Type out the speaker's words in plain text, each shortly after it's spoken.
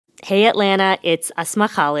Hey Atlanta, it's Asma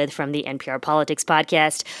Khalid from the NPR Politics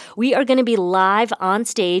Podcast. We are going to be live on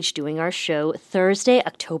stage doing our show Thursday,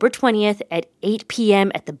 October 20th at 8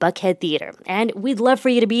 p.m. at the Buckhead Theater, and we'd love for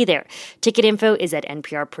you to be there. Ticket info is at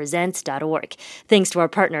nprpresents.org. Thanks to our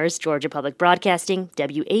partners, Georgia Public Broadcasting,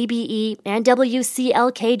 WABE, and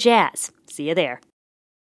WCLK Jazz. See you there.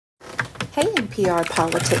 Hey NPR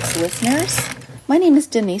Politics listeners, my name is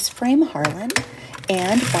Denise Frame Harlan,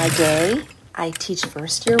 and by day, I teach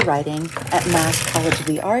first-year writing at Mass College of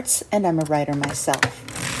the Arts, and I'm a writer myself.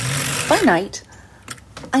 By night,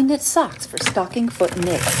 I knit socks for Stocking Foot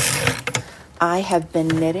Knits. I have been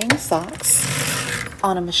knitting socks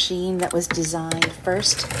on a machine that was designed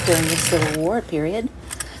first during the Civil War period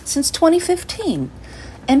since 2015.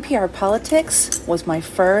 NPR Politics was my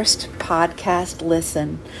first podcast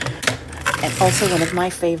listen, and also one of my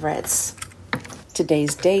favorites.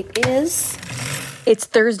 Today's date is... It's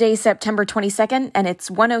Thursday, September 22nd, and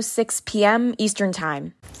it's 1:06 p.m. Eastern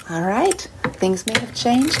Time. All right. Things may have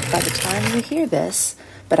changed by the time you hear this,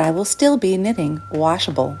 but I will still be knitting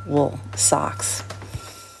washable wool socks.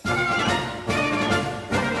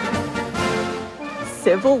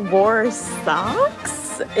 Civil War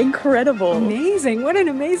socks? Incredible. Amazing. What an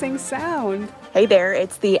amazing sound. Hey there,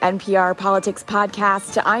 it's the NPR Politics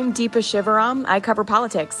Podcast. I'm Deepa Shivaram. I cover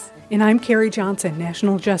politics. And I'm Carrie Johnson,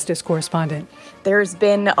 National Justice Correspondent. There's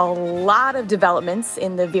been a lot of developments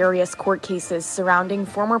in the various court cases surrounding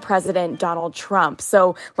former President Donald Trump.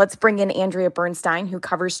 So let's bring in Andrea Bernstein, who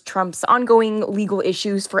covers Trump's ongoing legal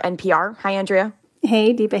issues for NPR. Hi, Andrea.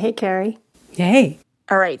 Hey, Deepa. Hey, Carrie. Hey.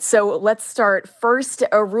 All right, so let's start. First,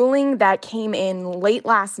 a ruling that came in late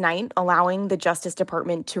last night allowing the Justice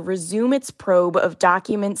Department to resume its probe of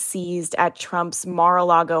documents seized at Trump's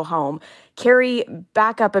Mar-a-Lago home. Carrie,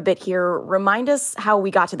 back up a bit here. Remind us how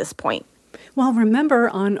we got to this point. Well, remember,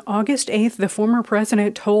 on August 8th, the former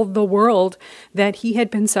president told the world that he had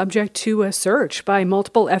been subject to a search by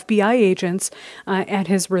multiple FBI agents at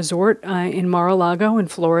his resort in Mar-a-Lago in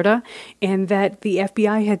Florida, and that the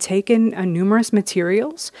FBI had taken numerous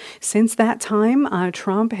materials. Since that time,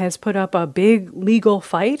 Trump has put up a big legal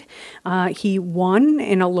fight. He won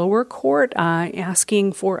in a lower court,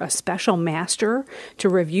 asking for a special master to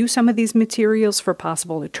review some of these materials for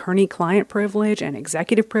possible attorney-client privilege and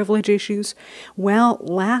executive privilege issues. Well,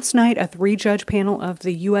 last night, a 3-judge panel of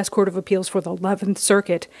the U.S. Court of Appeals for the 11th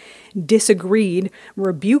Circuit disagreed,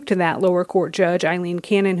 rebuked that lower court judge, Eileen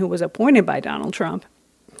Cannon, who was appointed by Donald Trump,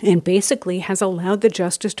 and basically has allowed the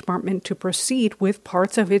Justice Department to proceed with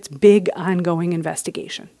parts of its big ongoing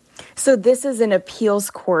investigation. So this is an appeals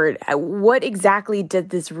court. What exactly did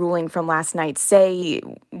this ruling from last night say?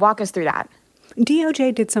 Walk us through that.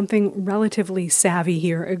 DOJ did something relatively savvy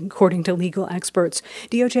here, according to legal experts.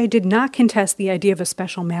 DOJ did not contest the idea of a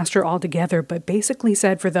special master altogether, but basically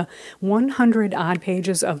said for the 100-odd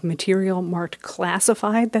pages of material marked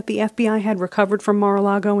classified that the FBI had recovered from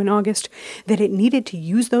Mar-a-Lago in August, that it needed to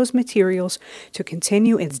use those materials to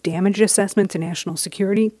continue its damage assessment to national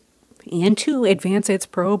security and to advance its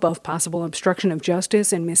probe of possible obstruction of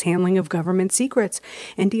justice and mishandling of government secrets.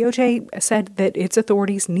 And DOJ said that its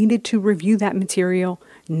authorities needed to review that material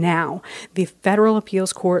now. The Federal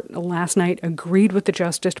Appeals Court last night agreed with the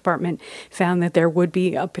Justice Department, found that there would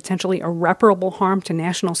be a potentially irreparable harm to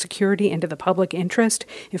national security and to the public interest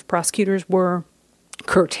if prosecutors were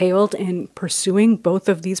curtailed in pursuing both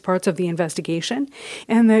of these parts of the investigation.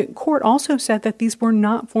 And the court also said that these were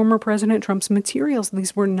not former President Trump's materials.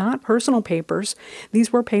 These were not personal papers.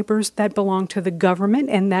 These were papers that belonged to the government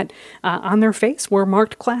and that on their face were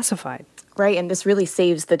marked classified. Right, and this really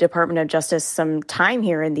saves the Department of Justice some time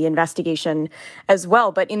here in the investigation as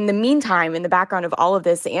well. But in the meantime, in the background of all of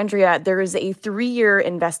this, Andrea, there is a 3-year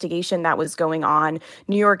investigation that was going on.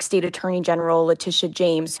 New York State Attorney General Letitia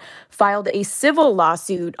James filed a civil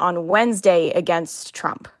lawsuit on Wednesday against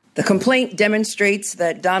Trump. The complaint demonstrates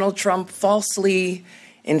that Donald Trump falsely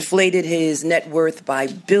inflated his net worth by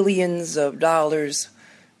billions of dollars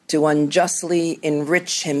to unjustly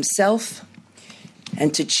enrich himself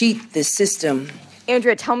and to cheat the system.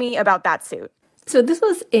 Andrea, tell me about that suit. So this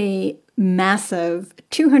was a massive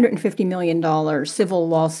 $250 million civil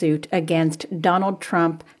lawsuit against Donald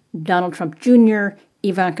Trump Jr.,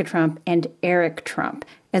 Ivanka Trump, and Eric Trump,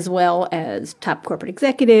 as well as top corporate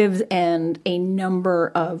executives and a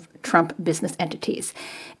number of Trump business entities.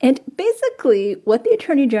 And basically what the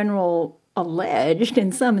Attorney General alleged in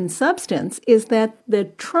sum and substance is that the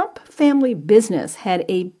Trump family business had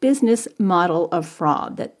a business model of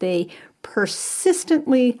fraud, that they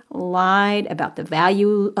persistently lied about the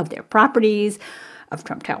value of their properties, of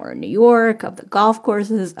Trump Tower in New York, of the golf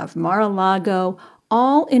courses, of Mar-a-Lago,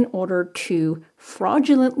 all in order to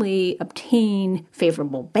fraudulently obtain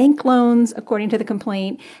favorable bank loans, according to the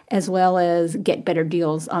complaint, as well as get better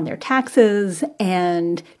deals on their taxes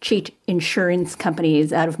and cheat insurance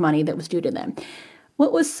companies out of money that was due to them.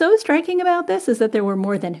 What was so striking about this is that there were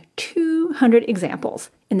more than 200 examples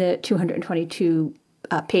in the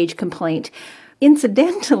 222-page complaint.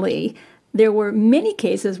 Incidentally, there were many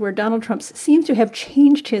cases where Donald Trump seems to have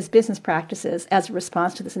changed his business practices as a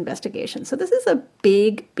response to this investigation. So this is a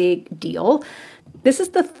big, big deal. This is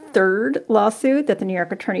the third lawsuit that the New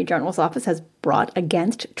York Attorney General's office has brought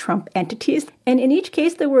against Trump entities. And in each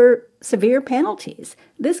case, there were severe penalties.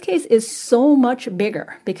 This case is so much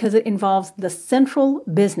bigger because it involves the central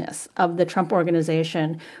business of the Trump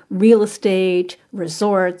organization: real estate,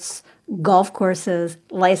 resorts, golf courses,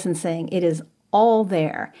 licensing. It is all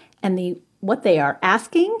there. And what they are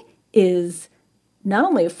asking is not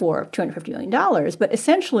only for $250 million, but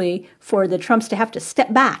essentially for the Trumps to have to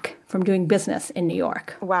step back from doing business in New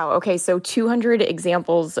York. Wow. Okay. So 200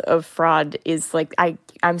 examples of fraud is like,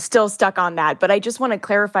 I'm still stuck on that. But I just want to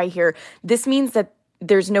clarify here. This means that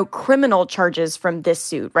there's no criminal charges from this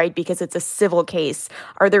suit, right? Because it's a civil case.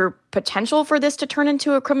 Are there potential for this to turn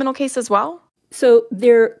into a criminal case as well? So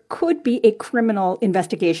there could be a criminal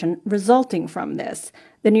investigation resulting from this.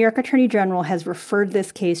 The New York Attorney General has referred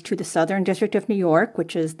this case to the Southern District of New York,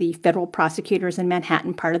 which is the federal prosecutors in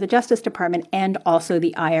Manhattan, part of the Justice Department, and also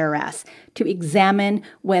the IRS, to examine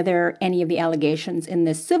whether any of the allegations in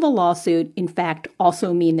this civil lawsuit, in fact,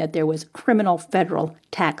 also mean that there was criminal federal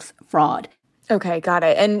tax fraud. Okay, got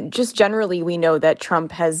it. And just generally, we know that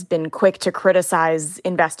Trump has been quick to criticize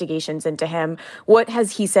investigations into him. What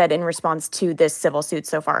has he said in response to this civil suit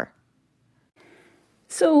so far?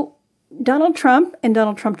 So Donald Trump and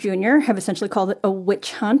Donald Trump Jr. have essentially called it a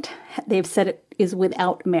witch hunt. They've said it is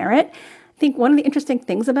without merit. I think one of the interesting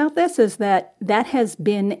things about this is that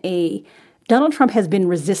Donald Trump has been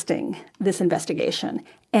resisting this investigation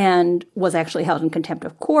and was actually held in contempt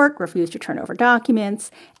of court, refused to turn over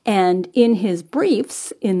documents. And in his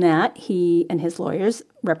briefs, in that, he and his lawyers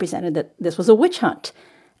represented that this was a witch hunt.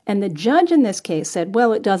 And the judge in this case said,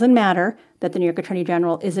 well, it doesn't matter that the New York Attorney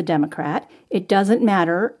General is a Democrat. It doesn't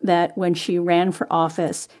matter that when she ran for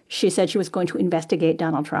office, she said she was going to investigate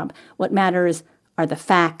Donald Trump. What matters are the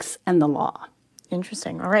facts and the law.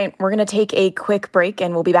 Interesting. All right. We're going to take a quick break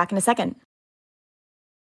and we'll be back in a second.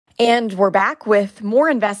 And we're back with more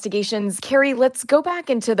investigations. Carrie, let's go back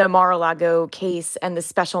into the Mar-a-Lago case and the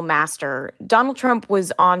special master. Donald Trump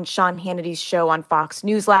was on Sean Hannity's show on Fox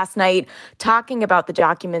News last night talking about the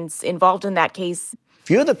documents involved in that case.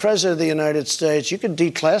 If you're the president of the United States, you can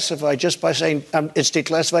declassify just by saying it's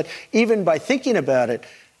declassified, even by thinking about it,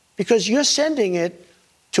 because you're sending it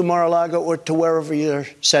to Mar-a-Lago or to wherever you're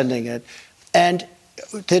sending it. And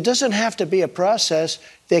there doesn't have to be a process.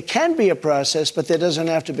 There can be a process, but there doesn't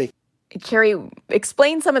have to be. Carrie,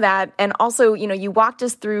 explain some of that. And also, you walked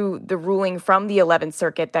us through the ruling from the 11th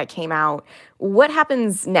Circuit that came out. What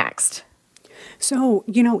happens next? So,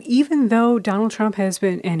 even though Donald Trump has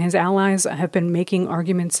been and his allies have been making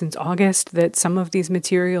arguments since August that some of these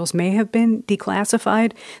materials may have been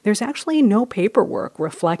declassified, there's actually no paperwork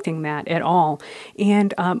reflecting that at all.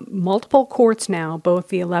 And multiple courts now, both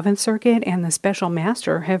the 11th Circuit and the special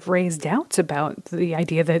master, have raised doubts about the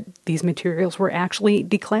idea that these materials were actually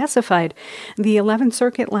declassified. The 11th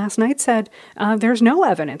Circuit last night said there's no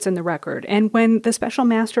evidence in the record. And when the special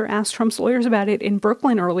master asked Trump's lawyers about it in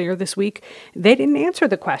Brooklyn earlier this week, they didn't answer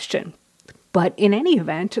the question. But in any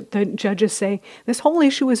event, the judges say this whole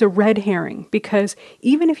issue is a red herring because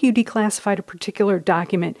even if you declassified a particular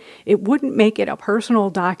document, it wouldn't make it a personal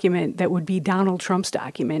document that would be Donald Trump's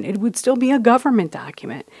document. It would still be a government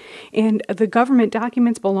document. And the government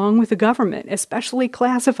documents belong with the government, especially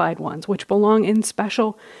classified ones, which belong in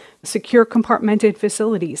special secure compartmented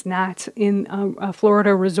facilities, not in a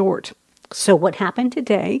Florida resort. So what happened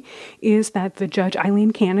today is that the judge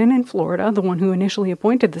Eileen Cannon in Florida, the one who initially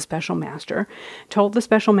appointed the special master, told the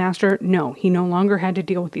special master no, he no longer had to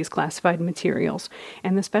deal with these classified materials.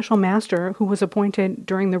 And the special master, who was appointed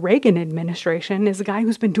during the Reagan administration, is a guy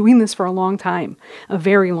who's been doing this for a long time, a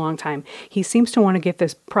very long time. He seems to want to get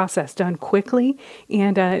this process done quickly,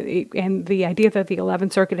 and the idea that the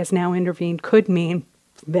 11th Circuit has now intervened could mean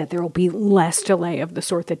that there will be less delay of the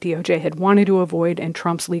sort that DOJ had wanted to avoid and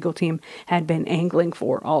Trump's legal team had been angling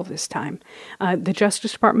for all this time. The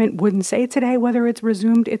Justice Department wouldn't say today whether it's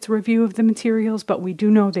resumed its review of the materials, but we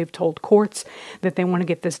do know they've told courts that they want to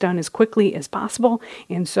get this done as quickly as possible.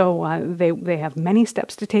 And so they have many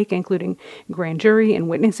steps to take, including grand jury and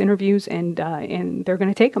witness interviews, and they're going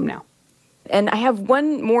to take them now. And I have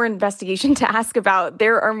one more investigation to ask about.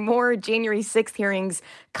 There are more January 6th hearings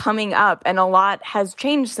coming up, and a lot has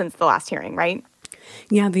changed since the last hearing, right?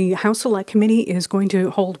 Yeah, the House Select Committee is going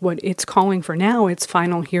to hold what it's calling for now its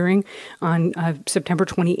final hearing on September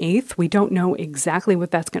 28th. We don't know exactly what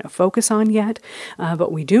that's going to focus on yet,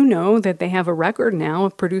 but we do know that they have a record now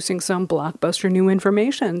of producing some blockbuster new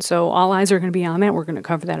information. So all eyes are going to be on that. We're going to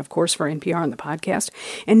cover that, of course, for NPR on the podcast.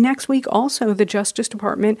 And next week, also, the Justice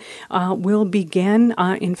Department will begin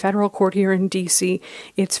in federal court here in D.C.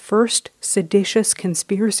 its first seditious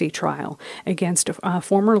conspiracy trial against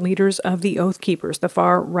former leaders of the Oath Keepers, the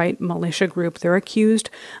far-right militia group. They're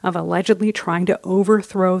accused of allegedly trying to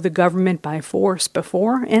overthrow the government by force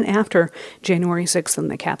before and after January 6th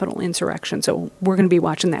and the Capitol insurrection. So we're going to be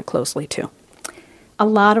watching that closely, too. A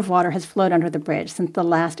lot of water has flowed under the bridge since the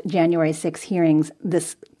last January 6 hearings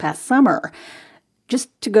this past summer. Just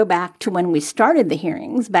to go back to when we started the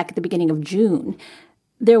hearings, back at the beginning of June,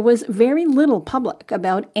 there was very little public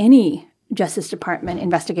about any Justice Department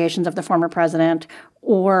investigations of the former president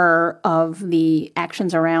or of the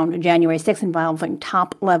actions around January 6th involving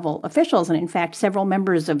top-level officials. And in fact, several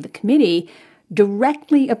members of the committee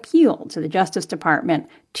directly appealed to the Justice Department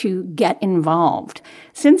to get involved.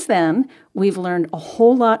 Since then, we've learned a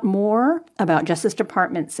whole lot more about Justice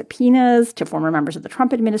Department subpoenas to former members of the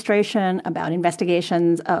Trump administration, about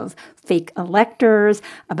investigations of fake electors,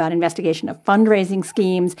 about investigation of fundraising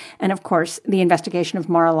schemes, and of course, the investigation of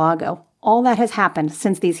Mar-a-Lago. All that has happened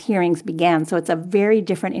since these hearings began, so it's a very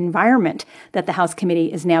different environment that the House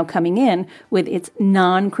committee is now coming in with its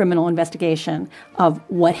non-criminal investigation of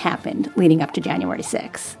what happened leading up to January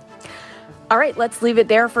 6th. All right, let's leave it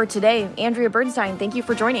there for today. Andrea Bernstein, thank you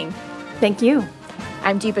for joining. Thank you.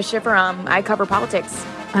 I'm Deepa Shivaram. I cover politics.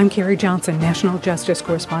 I'm Carrie Johnson, National Justice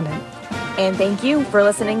Correspondent. And thank you for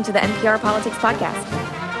listening to the NPR Politics Podcast.